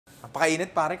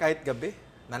Napakainit pare kahit gabi.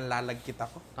 Nanlalagkit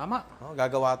ako. Tama.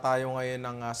 Gagawa tayo ngayon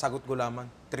ng SAGO'T gulaman.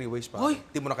 3 ways pare. Hoy!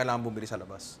 Hindi mo na kailangan bumili sa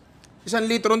labas. 1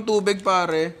 litrong tubig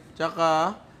pare,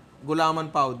 tsaka gulaman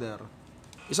powder.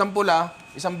 Isang pula,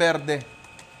 isang berde.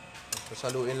 So,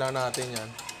 saluin lang natin yan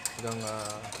hanggang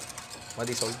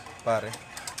ma-dissolve pare.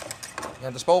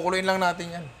 Yan, tapos pakukuluin lang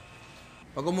natin yan.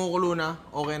 Pag kumukulo na,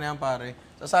 okay na yan pare.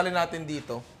 Sasalin natin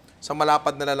dito sa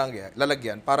malapad na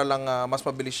lalagyan para lang mas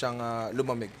mabilis siyang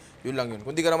lumamig. Yun lang yun.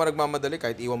 Kung di ka naman nagmamadali,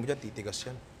 kahit iwan mo dyan, titigas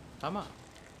yan. Tama.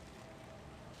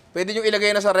 Pwede nyo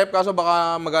ilagay na sa rep, kaso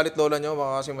baka magalit lola nyo,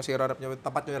 baka kasi masira rep nyo.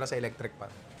 Tapat nyo na lang sa electric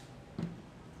pan.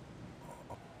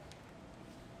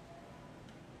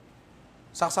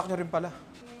 Saksak nyo rin pala.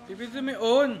 Pipindot mo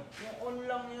on. Yung on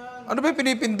lang yan. Ano ba yung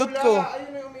pinipindot Pula, ko?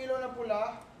 ayun na yung umilaw na pula.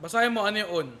 Basahin mo ano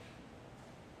yung on.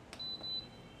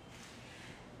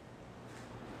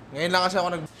 Ngayon lang kasi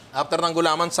ako After ng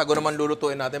gulaman, sago naman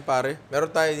lulutuin natin, pare. Meron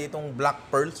tayo ditong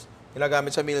black pearls,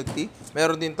 ginagamit sa milk tea.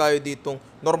 Meron din tayo ditong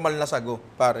normal na sago,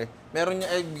 pare. Meron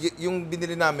yung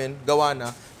binili namin, gawa na.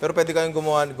 Pero pwede kayong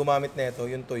gumamit na ito,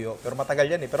 yung tuyo. Pero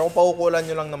matagal yan eh. Pero kung paukulan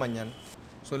nyo lang naman yan.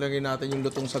 So, lagyan natin yung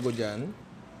lutong sago dyan.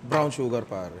 Brown sugar,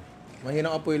 pare.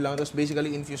 Mahinang apoy lang. Tapos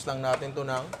basically, infuse lang natin to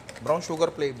ng brown sugar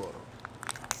flavor.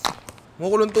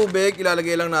 Mukulong tubig,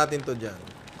 ilalagay lang natin to dyan.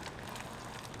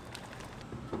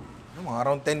 Mga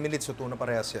around 10 minutes, suto na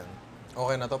parehas yan.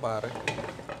 Okay na to, pare.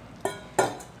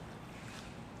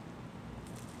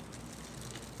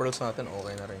 Pearls natin,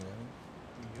 okay na rin yan.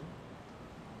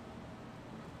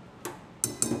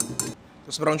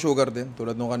 Tapos brown sugar din,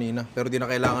 tulad nung kanina. Pero di na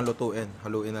kailangan lutuin.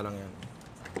 Haluin na lang yan.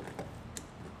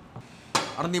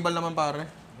 Arnibal naman, pare.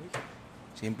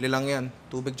 Simple lang yan.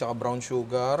 Tubig tsaka brown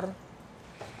sugar.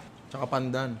 Tsaka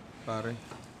pandan, pare.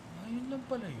 Ayun lang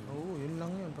pala yun. Oo, yun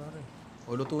lang yun, pare.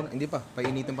 O, luto na. Hindi pa.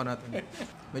 Painitin pa natin.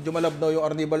 Medyo malabnaw yung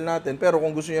arnibal natin. Pero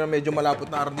kung gusto nyo na medyo malapot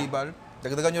na arnibal,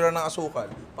 dagdagan nyo lang ng asukal.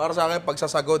 Para sa akin, pag sa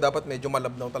sago, dapat medyo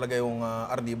malabnaw talaga yung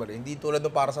arnibal. Hindi tulad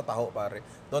nung para sa taho, pare.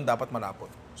 Doon dapat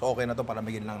malapot. So, okay na to.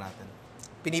 Palamigin lang natin.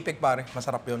 Pinipig, pare.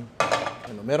 Masarap yun.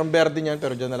 Merong berde niyan,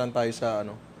 pero dyan na lang tayo sa,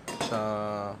 sa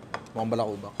mga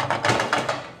balakubak.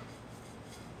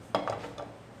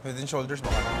 Head and shoulders,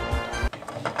 baka.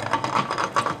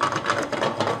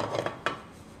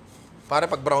 Pare,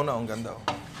 pag brown na, ang ganda. Oh.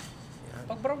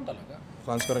 Pag brown talaga.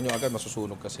 Transfer nyo agad,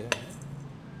 masusunog kasi yan.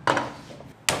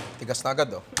 Tigas na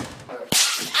agad, oh.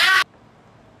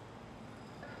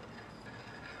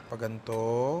 Pag ganito.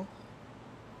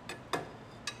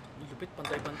 Lupit,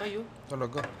 pantay-pantay yun.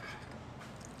 Talaga.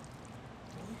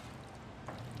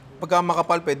 Pagka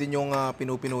makapal, pwede nyong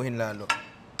pinupinuhin lalo.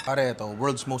 Pare, ito,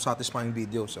 world's most satisfying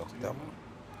video. So,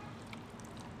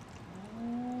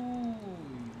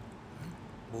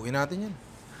 buuin natin yan.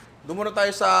 Doon muna tayo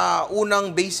sa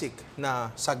unang basic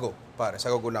na sago, pare,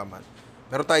 sago gulaman.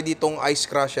 Meron tayo ditong ice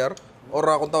crusher or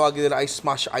kung tawagin nila ice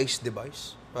smash ice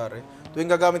device, pare.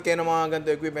 Tuwing gagamit kayo ng mga ganito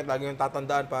equipment, lagi yung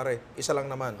tatandaan, pare, isa lang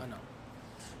naman. Ano?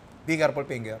 Be careful,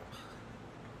 finger.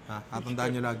 Ha, tatandaan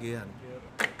nyo lagi yan.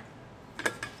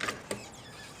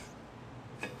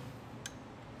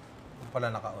 Ito pala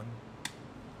naka-on.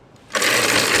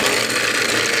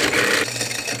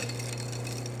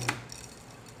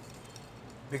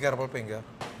 Be careful, finger.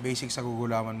 Basic sa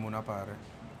gugulaman muna, pare.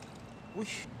 Uy!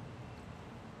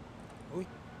 Uy!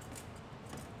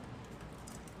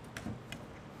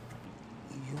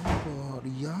 Yun, pare.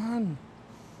 Yan!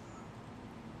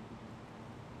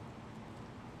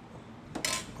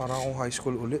 Para akong high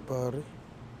school ulit, pare.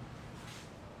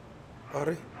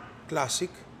 Pare,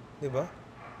 classic. Diba?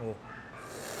 Oh.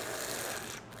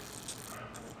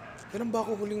 Kailan ba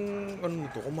ako huling,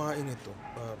 kumain ito?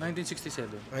 1967.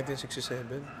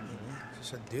 1967?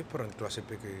 It's a different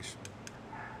classification.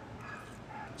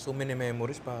 So many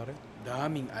memories, pare.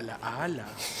 Daming alaala.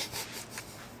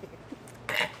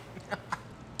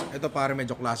 Ito, pare,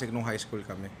 medyo classic nung high school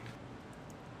kami.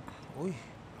 Uy.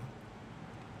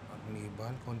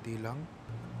 Arnibal, konti lang.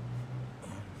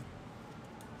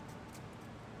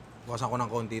 Bukasan ko ng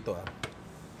konti ito, ah.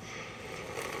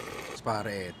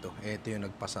 Pare, ito yung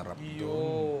nagpasarap doon.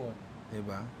 Yun.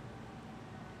 Diba?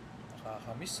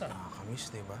 Nakakamiss ah.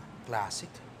 Nakakamiss, diba? Classic.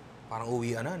 Parang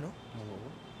uwian na, no? Oo.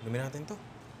 Inumin natin to.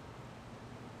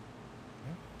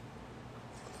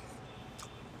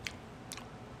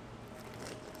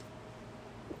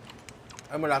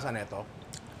 Ano mo lasa nito?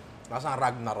 Lasa ng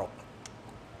Ragnarok.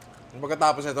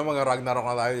 Pagkatapos nito, mga Ragnarok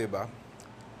na tayo, diba?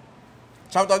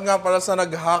 Shoutout nga pala sa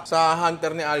nag-hack sa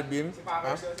hunter ni Alvin.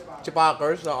 Si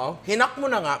Packers, oo. Hinak mo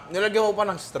na nga, nilagyan mo pa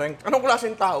ng strength. Anong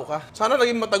klaseng tao ka? Sana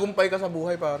naging matagumpay ka sa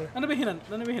buhay, pare. Ano ba hinak?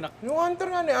 Yung hunter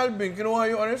nga ni Alvin,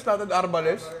 kinuha yung slotted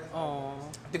arbalest. Oh.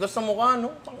 Tigas sa mukha,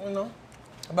 no? Ano?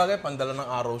 Sabagay, pandala ng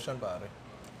arrows yan, pare.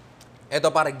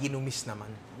 Eto, pare, ginumis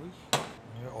naman.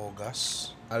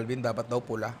 Ogas. Alvin, dapat daw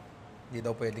pula. Hindi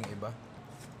daw pwedeng iba.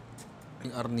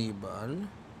 Yung arnibal.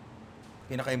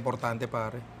 Pinaka-importante,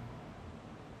 pare.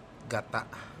 Gata.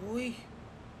 Uy.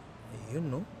 Ayun,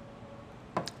 no?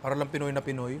 Para lang Pinoy na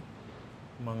Pinoy.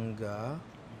 Mangga.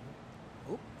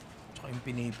 Oh, tsaka yung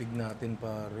pinipig natin,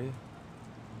 pare.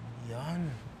 Yan.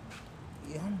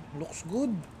 Yan. Looks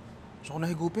good. Gusto ko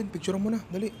nahigupin. Picture mo na.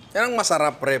 Dali. Yan ang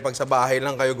masarap, pre, pag sa bahay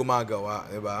lang kayo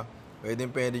gumagawa. Diba? Pwede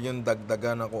yung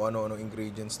dagdagan na kung ano-ano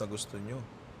ingredients na gusto nyo.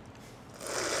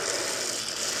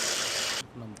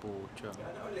 Ng pucha.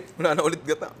 Wala na ulit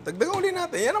gata. Dagdagan ulit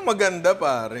natin. Yan ang maganda,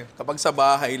 pare. Kapag sa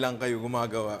bahay lang kayo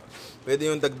gumagawa, pwede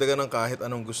yung dagdagan ng kahit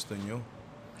anong gusto nyo.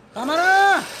 Tama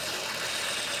na!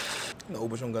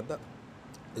 Naubos yung gata.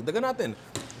 Dagdagan natin.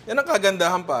 Yan ang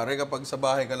kagandahan, pare, kapag sa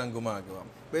bahay ka lang gumagawa.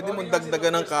 Pwede mong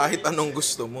dagdagan ng kahit anong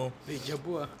gusto mo. Deja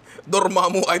vu ah.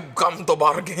 Dormammu, I've come to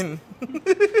bargain.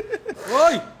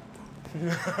 Hoy!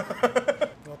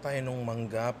 Ito tayo nung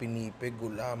mangga, pinipig,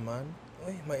 gulaman.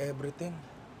 Uy, may everything.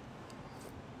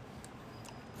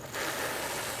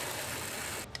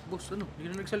 Boss, ano?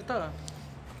 Hindi na nagsalta ah.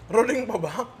 Rolling pa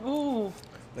ba? Oo.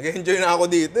 Nag-enjoy na ako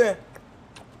dito eh.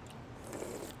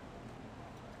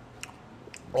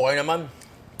 Okay naman.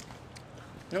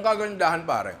 Yung kagandahan,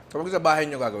 pare, kapag sa bahay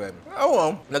nyo gagawin.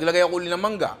 Oo, naglagay ako ulit ng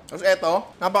mangga. Tapos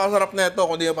eto, napakasarap na ito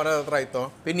kung di nyo pa na-try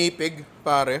ito. Pinipig,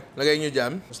 pare, lagay nyo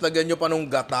dyan. Tapos lagyan nyo pa nung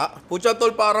gata. Pucha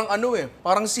tol, parang ano eh,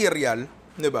 parang cereal,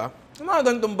 di ba? Yung mga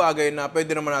ganitong bagay na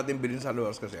pwede naman natin bilhin sa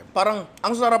luwas kasi. Parang,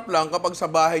 ang sarap lang kapag sa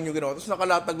bahay nyo ginawa. Tapos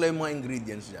nakalatag lang yung mga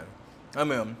ingredients dyan. Alam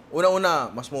mo yun?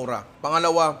 Una-una, mas mura.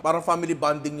 Pangalawa, parang family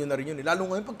bonding nyo na rin yun. Lalo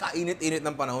ngayon pagkainit-init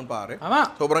ng panahon, pare.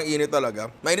 Tama! Sobrang init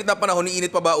talaga. Mainit na panahon, iinit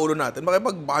pa ba ulo natin?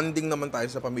 Makipag-bonding naman tayo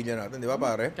sa pamilya natin, di ba,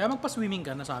 pare? Kaya magpa-swimming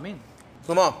ka na sa amin.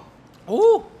 Sumo,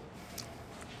 Oo!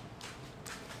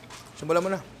 simulan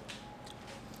mo na.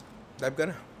 Dive ka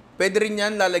na. Pwede rin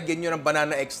yan, lalagyan nyo ng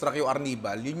banana extract yung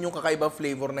arnibal. Yun yung kakaibang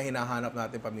flavor na hinahanap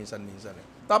natin paminsan-minsan. Eh.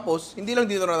 Tapos, hindi lang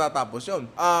dito natatapos yun.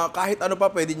 Kahit ano pa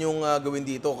pwede nyo gawin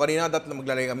dito. Kanina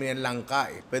maglalagay kami ng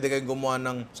langka eh. Pwede kayong gumawa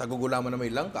ng SAGO'T na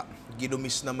may langka.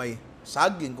 Ginumis na may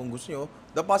saging kung gusto nyo.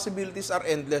 The possibilities are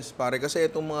endless, pare. Kasi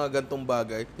itong mga gantong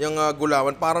bagay, yung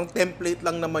gulaman, parang template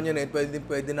lang naman yan eh.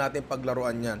 Pwede natin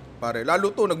paglaruan yan, pare. Lalo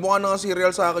to, nagmukha na nga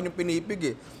cereal sa akin yung pinipig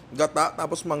eh. Gata,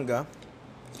 tapos mangga.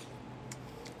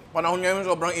 Panahon ngayon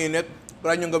sobrang init.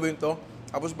 Try nyo gawin to.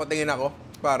 Tapos patingin ako,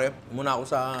 pare. Muna ako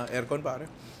sa aircon,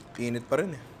 pare. Init pa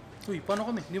rin eh. Uy, paano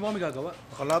kami? Hindi mo kami gagawa.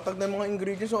 Nakalatag na yung mga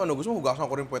ingredients. So, ano gusto mo? Hugasan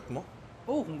ko rin puwet mo.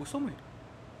 Oo, kung gusto mo eh.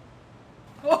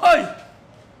 Hoy!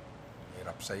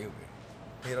 Hirap sa'yo eh.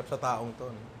 Hirap sa taong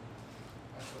to. No?